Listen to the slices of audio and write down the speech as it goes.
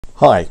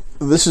Hi,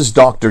 this is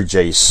Dr.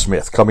 J.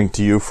 Smith coming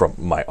to you from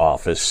my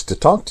office to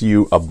talk to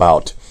you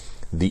about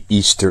the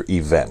Easter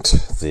event.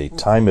 The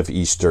time of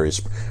Easter is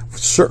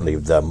certainly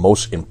the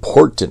most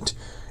important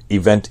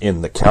event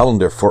in the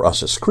calendar for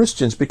us as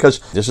Christians because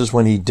this is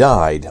when he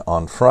died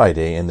on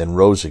Friday and then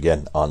rose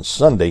again on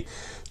Sunday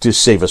to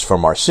save us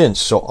from our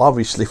sins. So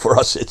obviously for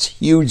us it's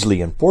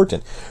hugely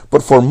important.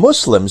 But for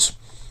Muslims,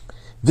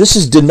 this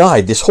is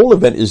denied. This whole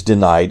event is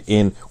denied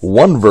in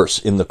one verse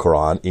in the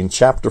Quran, in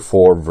chapter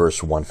 4,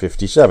 verse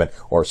 157,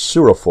 or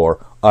Surah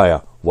 4,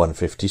 ayah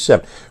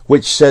 157,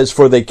 which says,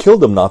 "For they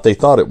killed him not, they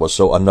thought it was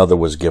so. Another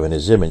was given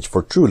his image,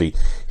 for truly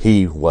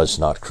he was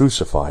not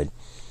crucified."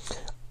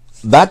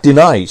 That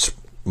denies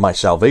my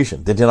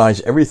salvation. That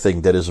denies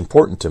everything that is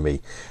important to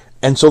me.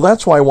 And so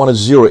that's why I want to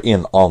zero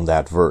in on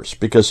that verse,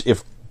 because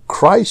if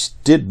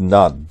Christ did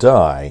not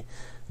die,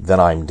 then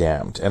I'm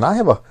damned. And I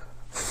have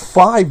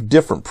 5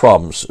 different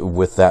problems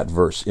with that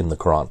verse in the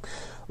Quran.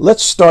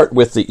 Let's start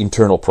with the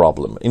internal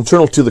problem,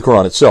 internal to the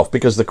Quran itself,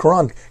 because the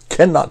Quran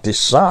cannot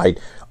decide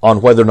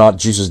on whether or not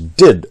Jesus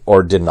did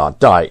or did not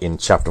die. In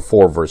chapter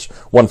 4, verse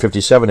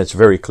 157, it's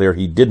very clear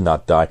he did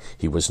not die.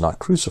 He was not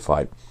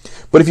crucified.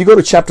 But if you go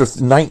to chapter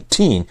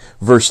 19,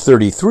 verse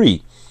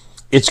 33,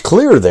 it's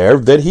clear there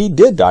that he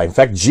did die. In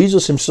fact,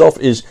 Jesus himself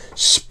is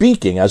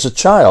speaking as a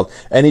child,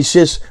 and he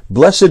says,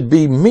 "Blessed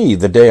be me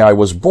the day I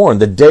was born,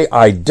 the day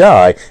I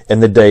die,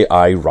 and the day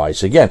I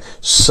rise again,"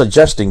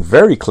 suggesting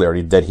very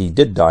clearly that he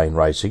did die and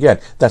rise again.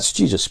 That's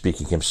Jesus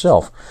speaking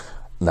himself.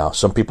 Now,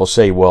 some people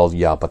say, well,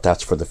 yeah, but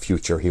that's for the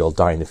future. He'll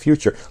die in the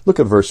future. Look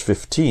at verse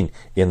 15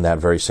 in that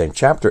very same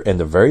chapter, and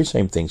the very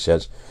same thing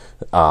says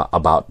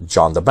about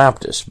John the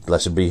Baptist.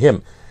 Blessed be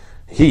him.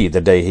 He,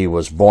 the day he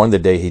was born, the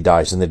day he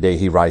dies, and the day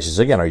he rises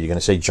again. Are you going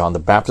to say John the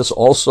Baptist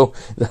also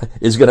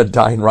is going to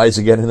die and rise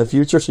again in the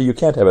future? So you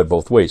can't have it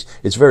both ways.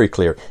 It's very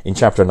clear in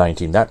chapter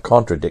 19. That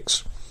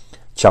contradicts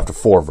chapter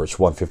 4, verse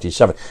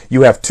 157.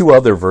 You have 2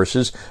 other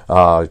verses,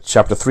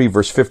 chapter 3,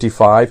 verse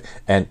 55,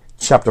 and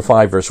chapter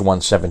 5, verse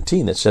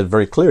 117, that said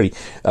very clearly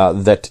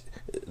that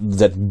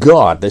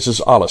God, this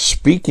is Allah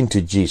speaking to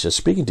Jesus,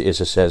 speaking to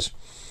Isa, says,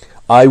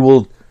 "I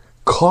will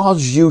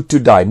cause you to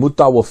die,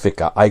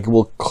 mutawafika, I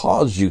will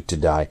cause you to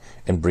die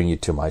and bring you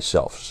to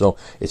myself." So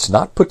it's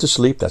not put to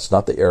sleep. That's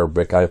not the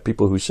Arabic. I have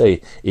people who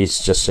say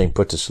it's just saying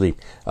put to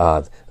sleep.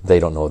 They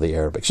don't know the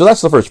Arabic. So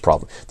that's the first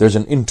problem. There's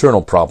an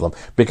internal problem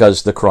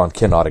because the Quran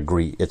cannot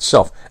agree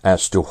itself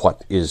as to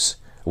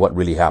what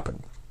really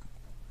happened.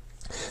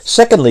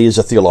 Secondly is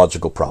a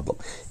theological problem.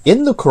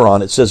 In the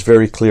Quran, it says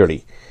very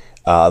clearly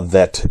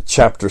that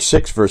chapter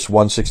 6, verse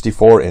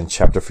 164, and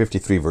chapter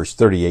 53, verse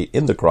 38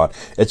 in the Quran,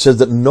 it says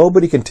that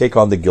nobody can take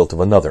on the guilt of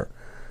another,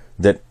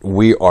 that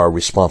we are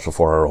responsible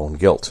for our own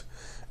guilt.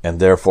 And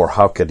therefore,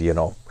 how could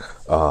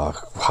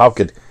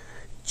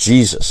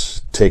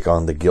Jesus take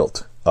on the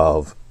guilt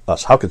of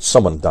us? How could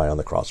someone die on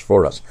the cross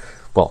for us?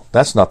 Well,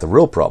 that's not the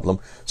real problem.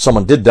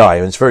 Someone did die,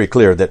 and it's very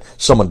clear that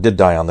someone did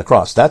die on the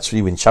cross. That's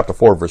even chapter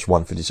 4, verse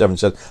 157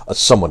 says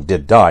someone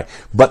did die,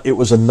 but it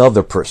was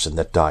another person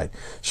that died.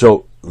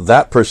 So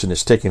that person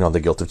is taking on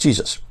the guilt of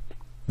Jesus.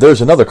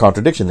 There's another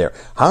contradiction there.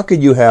 How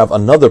could you have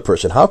another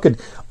person? How could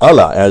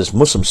Allah, as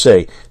Muslims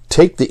say,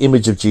 take the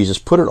image of Jesus,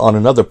 put it on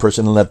another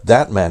person, and let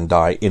that man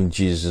die in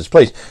Jesus'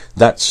 place?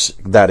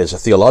 That is a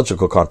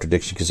theological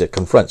contradiction because it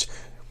confronts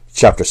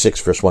chapter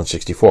 6, verse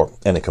 164,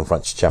 and it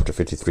confronts chapter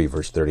 53,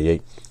 verse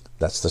 38.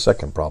 That's the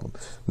second problem.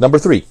 Number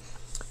 3,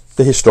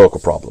 the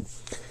historical problem.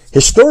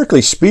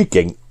 Historically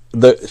speaking,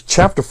 the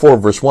chapter 4,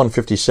 verse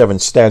 157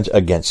 stands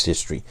against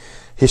history.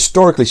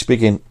 Historically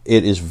speaking,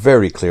 it is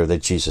very clear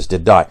that Jesus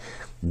did die.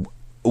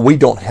 We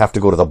don't have to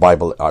go to the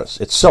Bible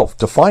itself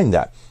to find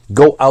that.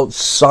 Go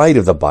outside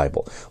of the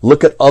Bible.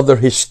 Look at other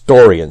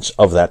historians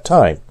of that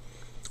time.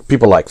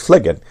 People like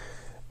Phlegon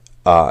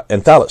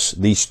and Thales,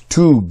 these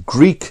 2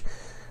 Greek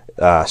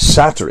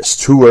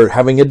satirists who were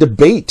having a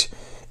debate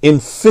in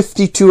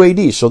 52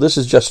 AD. So this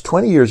is just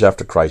 20 years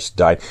after Christ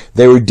died.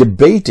 They were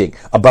debating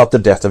about the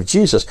death of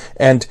Jesus,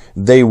 and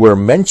they were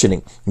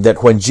mentioning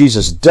that when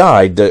Jesus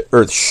died, the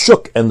earth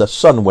shook and the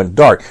sun went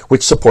dark,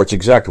 which supports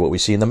exactly what we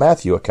see in the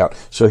Matthew account.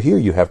 So here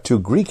you have 2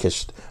 Greek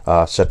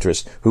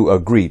satirists who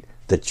agreed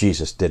that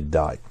Jesus did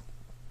die.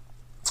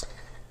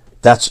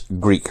 That's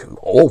Greek.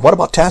 Oh, what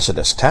about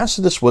Tacitus?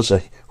 Tacitus was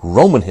a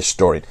Roman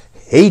historian,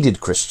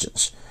 hated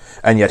Christians.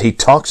 And yet he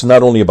talks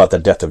not only about the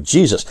death of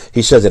Jesus,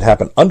 he says it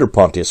happened under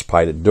Pontius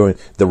Pilate during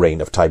the reign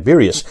of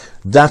Tiberius.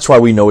 That's why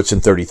we know it's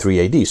in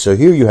 33 AD. So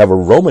here you have a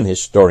Roman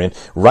historian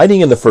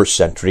writing in the 1st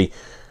century,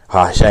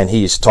 and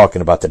he's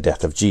talking about the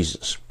death of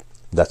Jesus.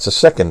 That's the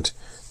second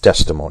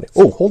testimony.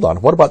 Oh, hold on.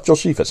 What about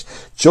Josephus?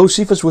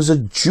 Josephus was a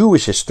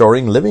Jewish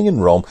historian living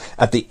in Rome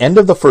at the end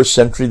of the 1st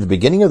century, the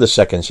beginning of the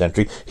 2nd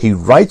century. He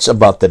writes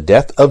about the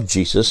death of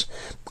Jesus,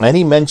 and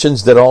he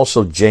mentions that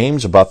also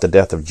James, about the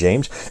death of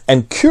James.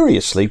 And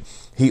curiously,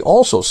 he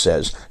also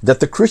says that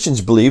the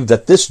Christians believe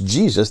that this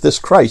Jesus, this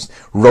Christ,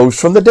 rose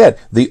from the dead.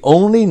 The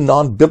only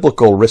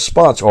non-biblical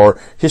response or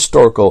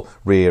historical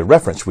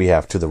reference we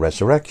have to the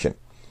resurrection.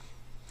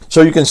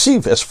 So you can see,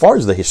 as far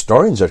as the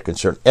historians are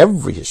concerned,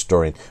 every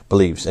historian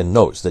believes and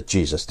knows that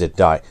Jesus did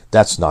die.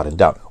 That's not in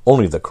doubt.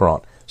 Only the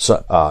Quran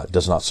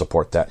does not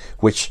support that,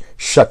 which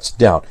shuts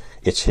down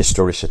its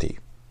historicity.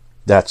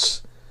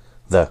 That's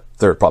the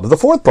third problem. The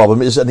fourth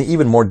problem is an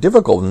even more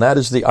difficult, and that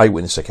is the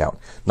eyewitness account.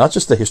 Not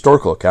just the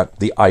historical account,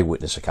 the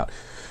eyewitness account.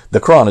 The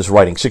Quran is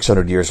writing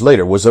 600 years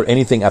later. Was there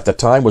anything at the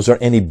time? Was there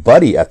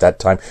anybody at that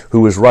time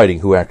who was writing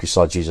who actually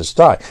saw Jesus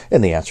die?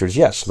 And the answer is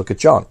yes. Look at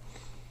John.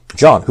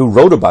 John, who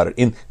wrote about it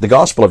in the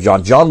Gospel of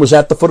John. John was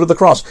at the foot of the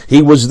cross.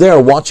 He was there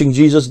watching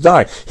Jesus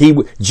die.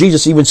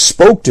 Jesus even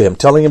spoke to him,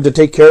 telling him to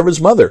take care of his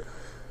mother.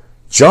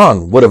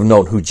 John would have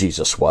known who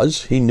Jesus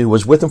was. He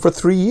was with him for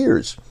 3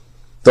 years.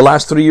 The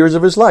last 3 years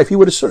of his life, he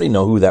would have certainly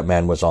known who that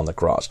man was on the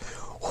cross.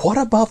 What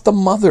about the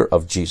mother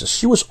of Jesus?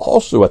 She was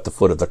also at the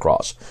foot of the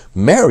cross.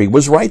 Mary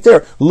was right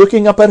there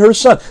looking up at her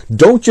son.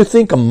 Don't you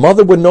think a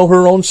mother would know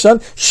her own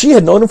son? She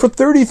had known him for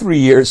 33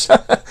 years.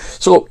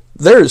 So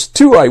there's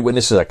 2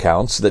 eyewitness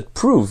accounts that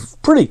prove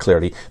pretty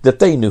clearly that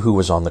they knew who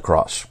was on the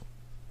cross.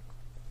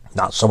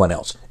 Not someone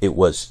else. It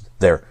was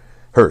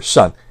her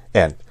son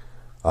and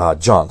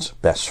John's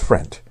best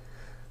friend.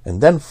 And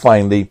then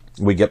finally,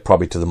 we get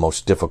probably to the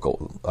most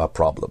difficult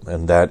problem,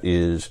 and that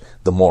is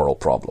the moral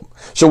problem.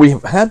 So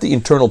we've had the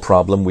internal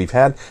problem, we've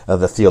had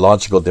the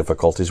theological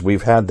difficulties,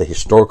 we've had the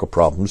historical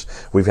problems,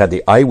 we've had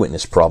the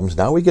eyewitness problems.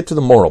 Now we get to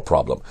the moral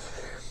problem.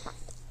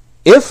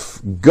 If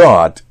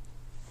God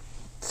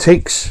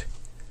takes...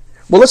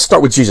 Well, let's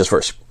start with Jesus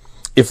first.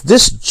 If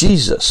this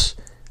Jesus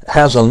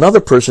has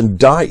another person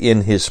die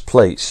in his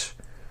place,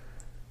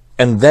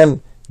 and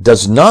then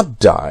does not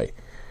die,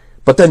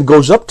 but then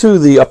goes up to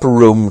the upper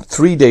room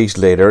 3 days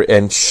later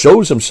and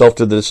shows himself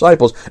to the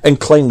disciples and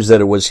claims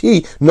that it was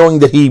he, knowing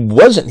that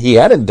he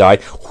hadn't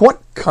died,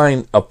 what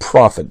kind of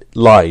prophet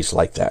lies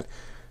like that?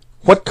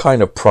 What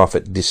kind of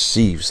prophet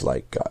deceives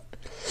like God?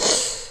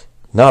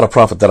 Not a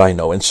prophet that I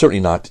know, and certainly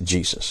not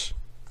Jesus.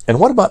 And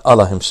what about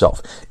Allah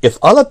himself? If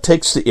Allah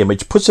takes the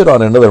image, puts it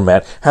on another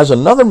man, has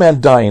another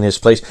man die in his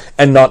place,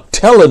 and not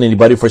tell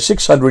anybody for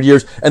 600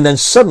 years, and then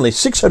suddenly,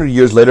 600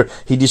 years later,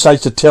 he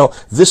decides to tell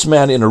this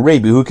man in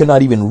Arabia, who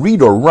cannot even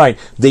read or write,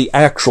 the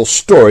actual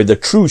story, the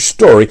true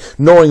story,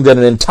 knowing that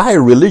an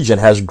entire religion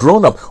has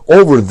grown up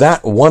over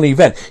that one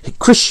event.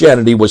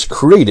 Christianity was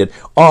created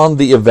on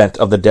the event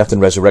of the death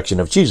and resurrection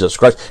of Jesus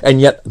Christ, and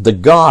yet the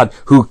God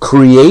who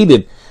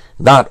created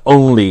not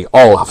only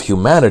all of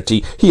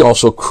humanity, he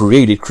also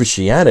created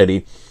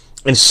Christianity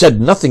and said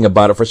nothing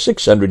about it for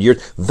 600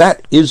 years.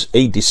 That is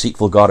a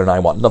deceitful God, and I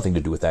want nothing to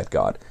do with that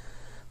God.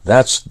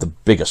 That's the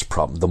biggest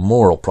problem, the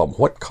moral problem.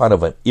 What kind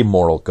of an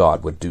immoral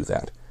God would do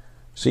that?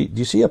 See, do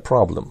you see a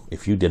problem?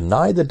 If you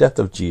deny the death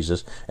of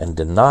Jesus and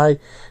deny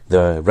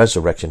the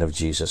resurrection of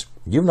Jesus,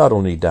 you've not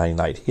only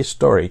denied his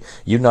story,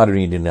 you've not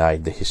only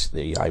denied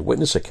the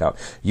eyewitness account,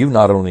 you've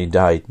not only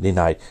denied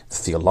the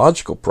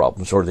theological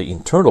problems or the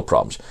internal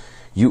problems,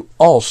 you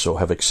also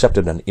have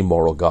accepted an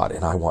immoral God,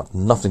 and I want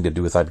nothing to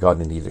do with that God,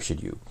 and neither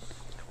should you.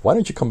 Why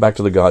don't you come back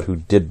to the God who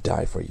did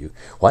die for you?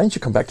 Why don't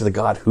you come back to the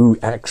God who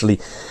actually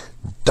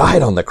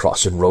died on the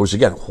cross and rose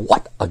again?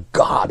 What a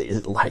God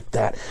is like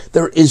that?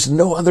 There is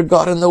no other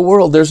God in the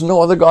world. There's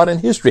no other God in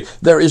history.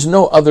 There is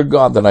no other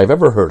God that I've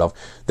ever heard of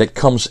that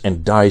comes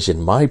and dies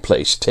in my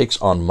place, takes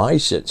on my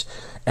sins,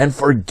 and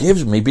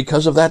forgives me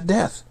because of that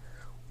death.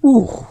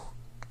 Ooh,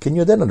 can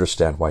you then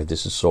understand why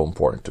this is so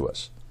important to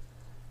us?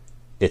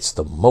 It's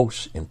the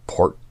most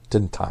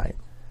important time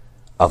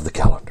of the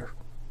calendar.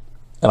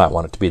 And I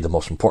want it to be the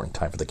most important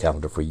time for the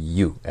calendar for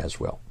you as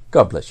well.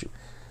 God bless you.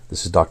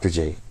 This is Dr.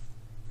 J.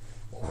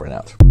 Over and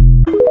out.